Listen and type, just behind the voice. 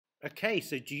Okay,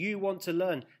 so do you want to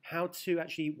learn how to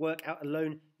actually work out a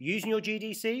loan using your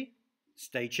GDC?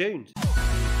 Stay tuned.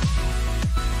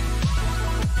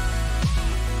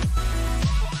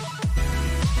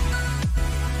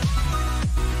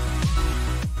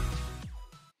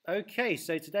 Okay,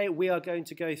 so today we are going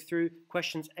to go through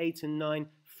questions 8 and 9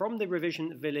 from the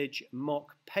Revision Village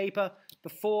mock paper.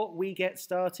 Before we get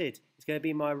started, it's going to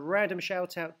be my random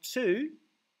shout out to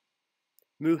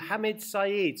Muhammad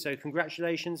Saeed. So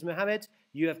congratulations, Muhammad.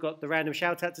 You have got the random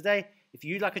shout out today. If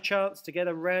you'd like a chance to get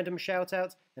a random shout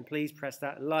out, then please press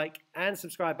that like and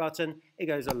subscribe button. It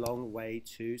goes a long way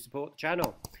to support the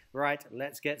channel. Right,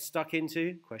 let's get stuck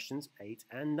into questions 8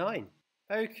 and 9.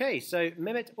 Okay, so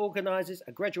Mehmet organises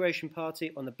a graduation party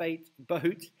on the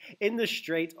boat in the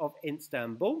Strait of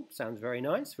Istanbul. Sounds very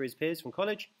nice for his peers from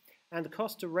college. And the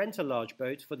cost to rent a large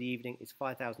boat for the evening is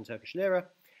 5,000 Turkish lira.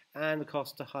 And the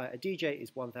cost to hire a DJ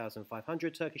is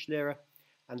 1,500 Turkish lira.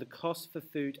 And the cost for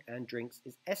food and drinks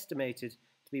is estimated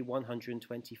to be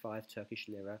 125 Turkish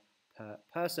lira per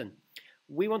person.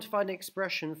 We want to find an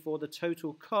expression for the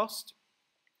total cost,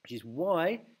 which is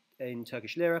Y in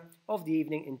Turkish lira, of the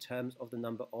evening in terms of the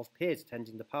number of peers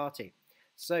attending the party.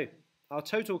 So our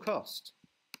total cost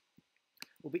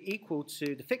will be equal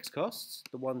to the fixed costs,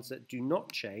 the ones that do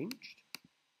not change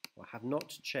or have not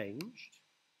changed,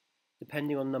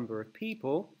 depending on number of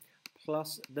people,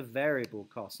 plus the variable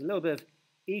costs. A little bit of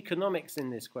economics in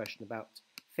this question about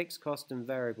fixed cost and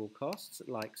variable costs,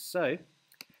 like so.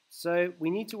 So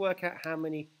we need to work out how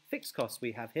many fixed costs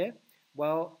we have here.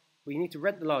 Well, we need to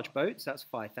rent the large boats, that's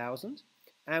 5,000,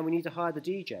 and we need to hire the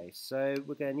DJ. So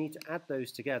we're going to need to add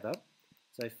those together.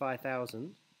 So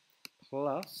 5,000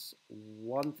 plus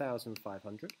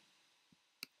 1,500.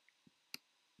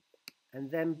 And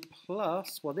then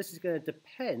plus, well, this is going to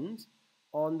depend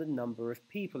on the number of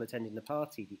people attending the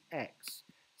party, the X.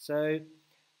 So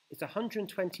it's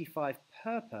 125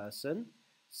 per person,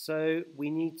 so we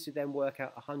need to then work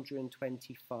out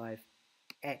 125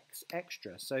 X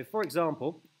extra. So for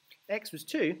example, X was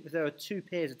 2, if there were 2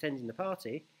 peers attending the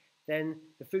party, then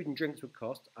the food and drinks would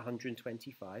cost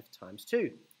 125 times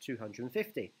 2,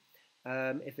 250.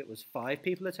 If it was 5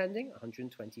 people attending,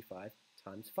 125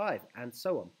 times 5, and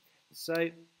so on.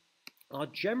 So our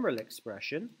general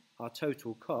expression, our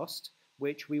total cost,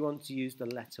 which we want to use the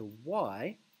letter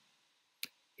Y,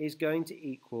 is going to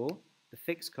equal the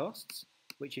fixed costs,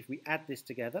 which if we add this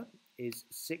together is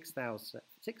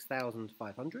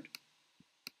 6,500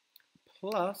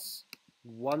 plus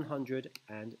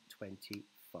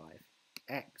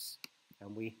 125x.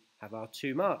 And we have our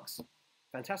 2 marks.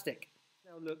 Fantastic.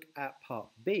 Now look at part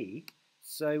B.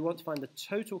 So we want to find the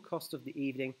total cost of the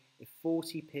evening if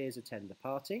 40 peers attend the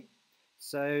party.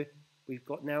 So we've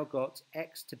now got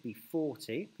X to be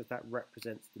 40, because that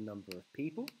represents the number of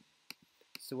people.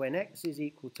 So when X is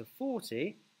equal to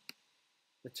 40,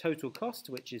 the total cost,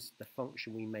 which is the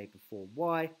function we made before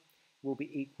Y, will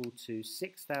be equal to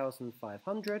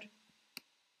 6,500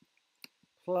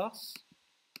 plus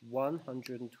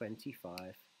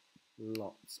 125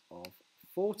 lots of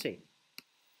 40.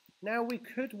 Now we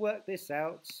could work this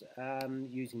out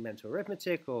using mental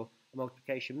arithmetic or a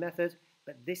multiplication method,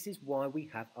 but this is why we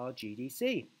have our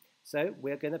GDC. So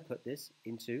we're going to put this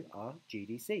into our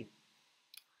GDC.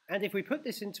 And if we put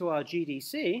this into our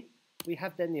GDC, we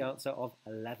have then the answer of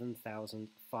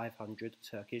 11,500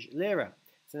 Turkish lira.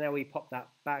 So now we pop that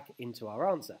back into our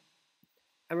answer.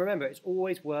 And remember, it's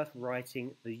always worth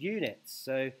writing the units.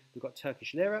 So we've got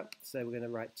Turkish lira, so we're going to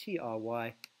write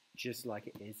TRY just like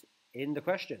it is in the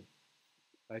question.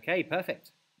 Okay,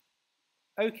 perfect.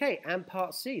 Okay, and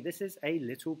part C, this is a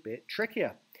little bit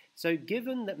trickier. So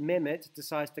given that Mehmet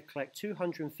decides to collect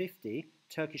 250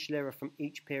 Turkish lira from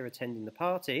each peer attending the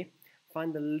party,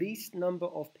 find the least number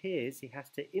of peers he has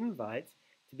to invite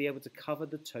to be able to cover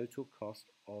the total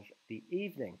cost of the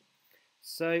evening.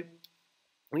 So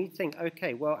we need to think,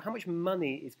 okay, well, how much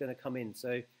money is going to come in?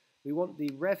 So we want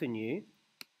the revenue,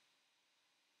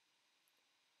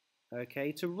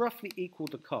 okay, to roughly equal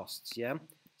the costs, yeah?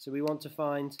 So we want to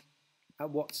find at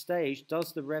what stage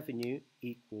does the revenue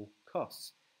equal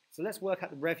costs. So let's work out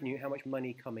the revenue, how much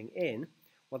money coming in.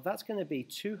 Well, that's going to be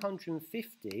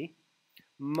 250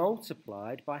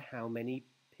 multiplied by how many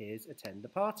peers attend the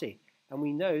party. And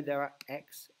we know there are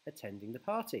X attending the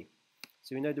party.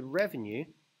 So we know the revenue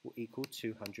will equal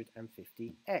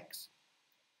 250X.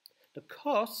 The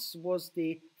costs was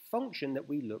the function that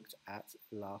we looked at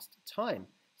last time.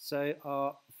 So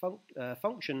our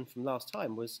function from last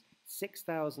time was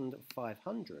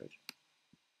 6,500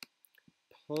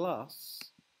 plus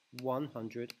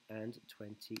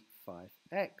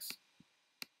 125x.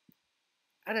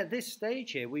 And at this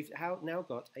stage here, we've now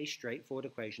got a straightforward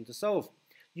equation to solve.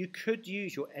 You could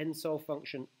use your nsolve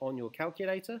function on your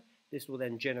calculator. This will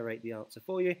then generate the answer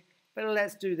for you. But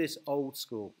let's do this old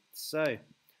school. So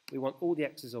we want all the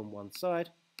x's on one side.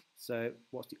 So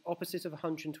what's the opposite of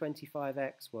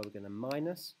 125x? Well, we're going to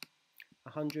minus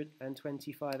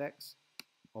 125x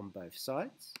on both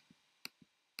sides.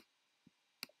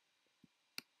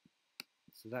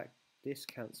 So that this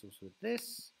cancels with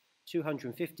this.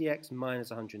 250x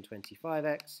minus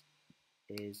 125x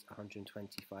is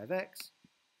 125x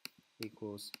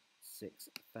equals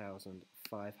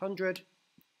 6,500.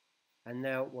 And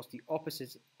now what's the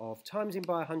opposite of timesing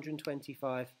by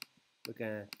 125? We're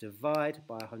going to divide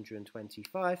by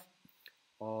 125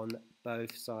 on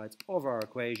both sides of our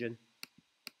equation.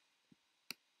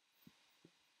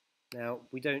 Now,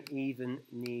 we don't even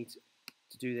need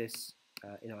to do this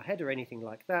in our head or anything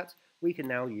like that. We can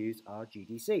now use our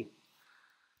GDC.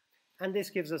 And this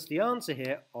gives us the answer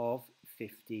here of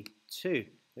 52,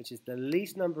 which is the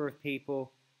least number of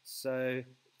people, so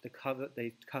to cover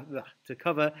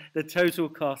the total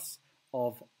costs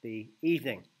of the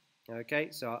evening.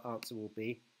 Okay, so our answer will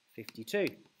be 52.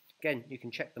 Again, you can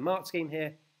check the mark scheme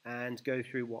here and go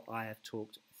through what I have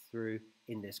talked through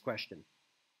in this question.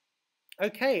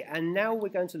 Okay, and now we're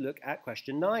going to look at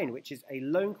question 9, which is a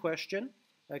loan question.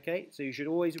 Okay, so you should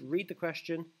always read the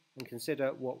question and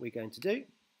consider what we're going to do.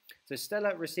 So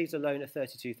Stella receives a loan of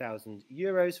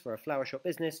 €32,000 for a flower shop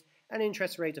business, an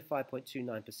interest rate of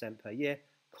 5.29% per year,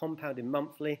 compounded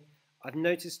monthly. I've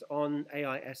noticed on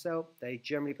AISL, they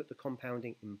generally put the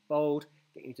compounding in bold,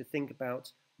 getting you to think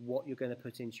about what you're going to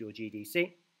put into your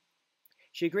GDC.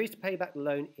 She agrees to pay back the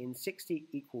loan in 60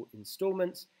 equal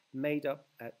installments, made at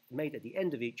the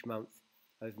end of each month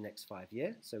over the next 5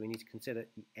 years. So we need to consider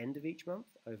the end of each month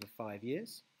over 5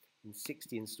 years in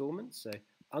 60 installments. So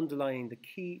underlining the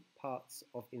key parts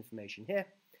of information here.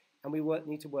 And we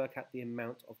need to work out the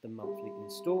amount of the monthly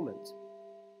installment.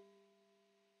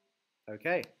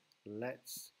 Okay,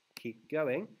 let's keep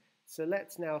going. So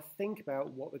let's now think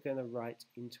about what we're going to write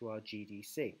into our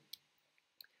GDC.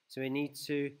 So we need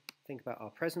to think about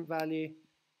our present value,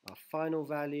 our final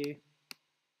value,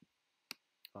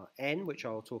 our N, which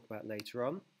I'll talk about later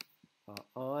on, our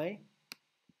I,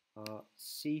 our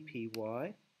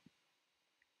CPY,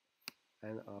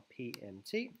 and our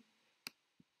PMT.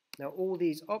 Now all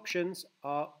these options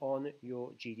are on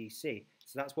your GDC,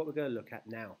 so that's what we're going to look at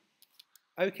now.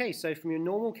 Okay, so from your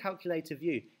normal calculator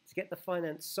view, to get the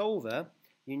finance solver,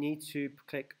 you need to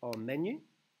click on Menu,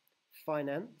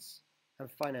 Finance, and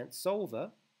Finance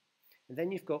Solver, and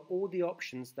then you've got all the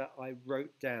options that I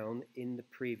wrote down in the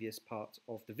previous part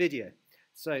of the video.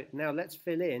 So now let's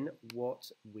fill in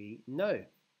what we know.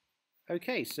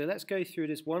 Okay, so let's go through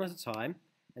this one at a time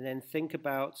and then think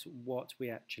about what we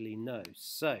actually know.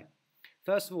 So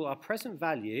first of all, our present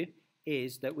value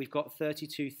is that we've got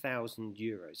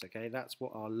 €32,000, okay? That's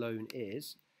what our loan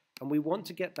is. And we want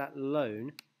to get that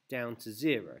loan down to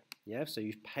 0, yeah? So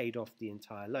you've paid off the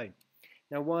entire loan.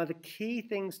 Now, one of the key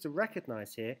things to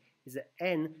recognize here is that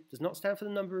N does not stand for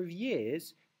the number of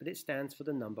years, but it stands for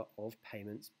the number of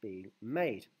payments being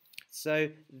made. So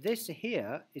this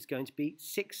here is going to be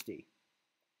 60.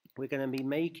 We're going to be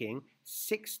making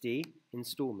 60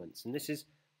 installments. And this is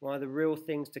one of the real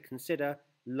things to consider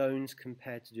loans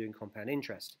compared to doing compound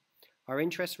interest. Our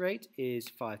interest rate is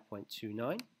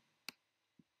 5.29.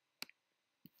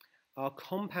 Our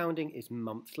compounding is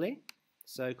monthly.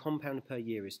 So compounded per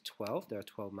year is 12. There are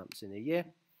 12 months in a year.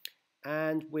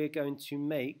 And we're going to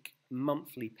make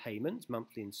monthly payments,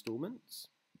 monthly installments.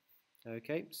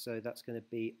 Okay, so that's going to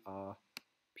be our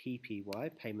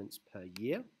PPY, payments per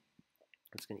year.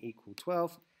 That's going to equal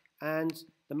 12. And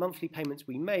the monthly payments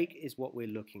we make is what we're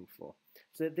looking for.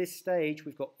 So at this stage,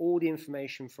 we've got all the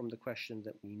information from the question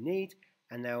that we need.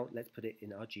 And now let's put it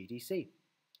in our GDC.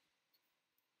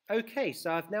 Okay,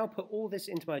 so I've now put all this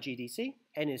into my GDC.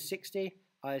 N is 60,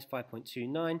 I is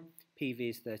 5.29, PV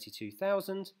is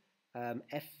 32,000,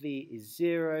 FV is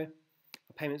 0,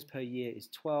 our payments per year is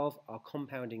 12, our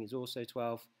compounding is also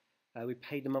 12. We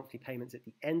pay the monthly payments at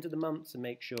the end of the month, so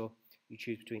make sure you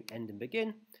choose between end and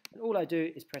begin. And all I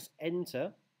do is press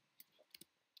enter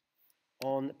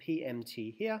on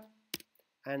PMT here,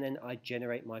 and then I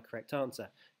generate my correct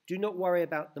answer. Do not worry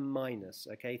about the minus,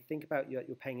 okay? Think about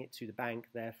you're paying it to the bank,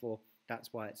 therefore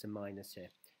that's why it's a minus here.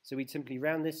 So we'd simply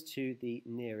round this to the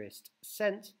nearest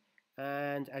cent,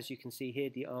 and as you can see here,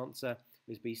 the answer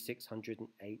would be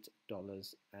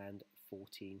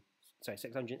 €608.14.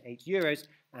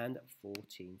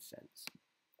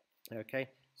 Okay,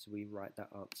 so we write that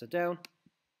answer down.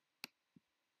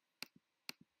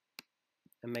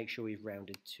 and make sure we've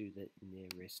rounded to the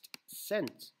nearest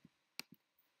cent.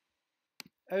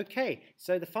 Okay,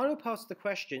 so the final part of the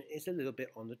question is a little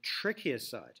bit on the trickier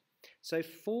side. So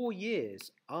 4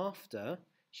 years after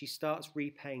she starts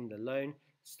repaying the loan,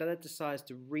 Stella decides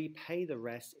to repay the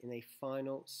rest in a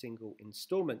final single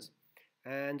installment.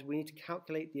 And we need to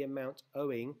calculate the amount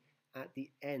owing at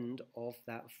the end of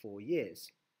that 4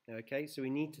 years. Okay, so we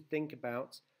need to think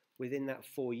about within that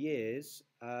 4 years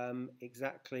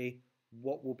exactly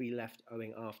what will be left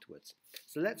owing afterwards.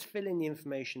 So let's fill in the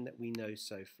information that we know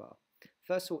so far.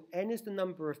 First of all, n is the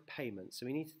number of payments. So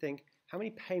we need to think how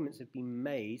many payments have been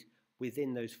made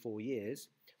within those 4 years.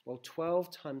 Well,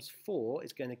 12 times 4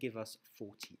 is going to give us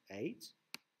 48.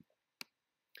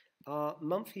 Our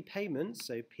monthly payments,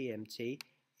 so PMT,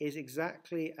 is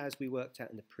exactly as we worked out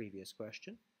in the previous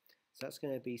question. So that's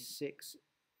going to be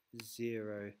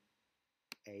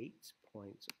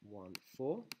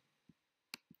 608.14.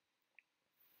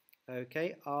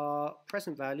 Okay, our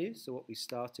present value, so what we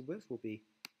started with, will be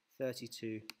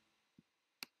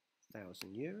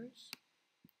 32,000 euros.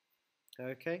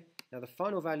 Okay, now the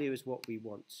final value is what we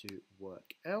want to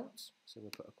work out. So I'm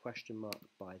going to put a question mark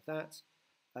by that.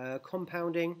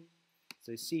 Compounding,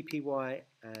 so CPY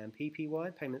and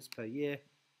PPY, payments per year,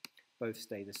 both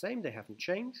stay the same. They haven't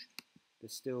changed. They're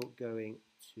still going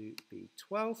to be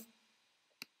 12.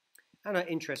 And our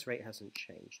interest rate hasn't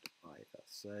changed either.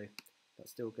 So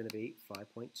that's still going to be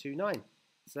 5.29.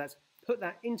 So let's put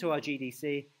that into our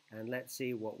GDC and let's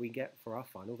see what we get for our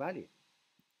final value.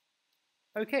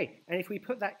 Okay, and if we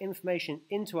put that information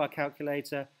into our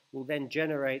calculator, we'll then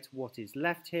generate what is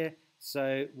left here.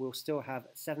 So we'll still have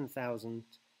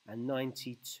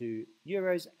 7,092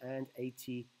 euros and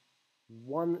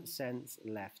 81 cents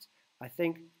left. I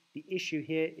think the issue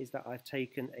here is that I've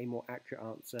taken a more accurate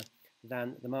answer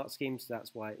than the mark scheme, so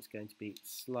that's why it's going to be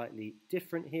slightly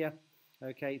different here.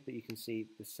 Okay, but you can see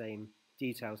the same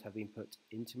details have been put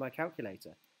into my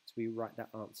calculator. So we write that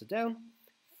answer down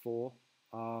for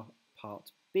our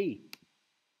part B.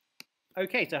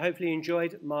 Okay, so hopefully you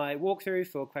enjoyed my walkthrough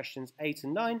for questions 8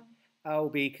 and 9. I'll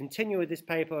be continuing with this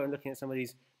paper and looking at some of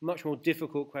these much more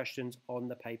difficult questions on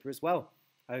the paper as well.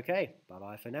 Okay,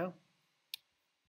 bye-bye for now.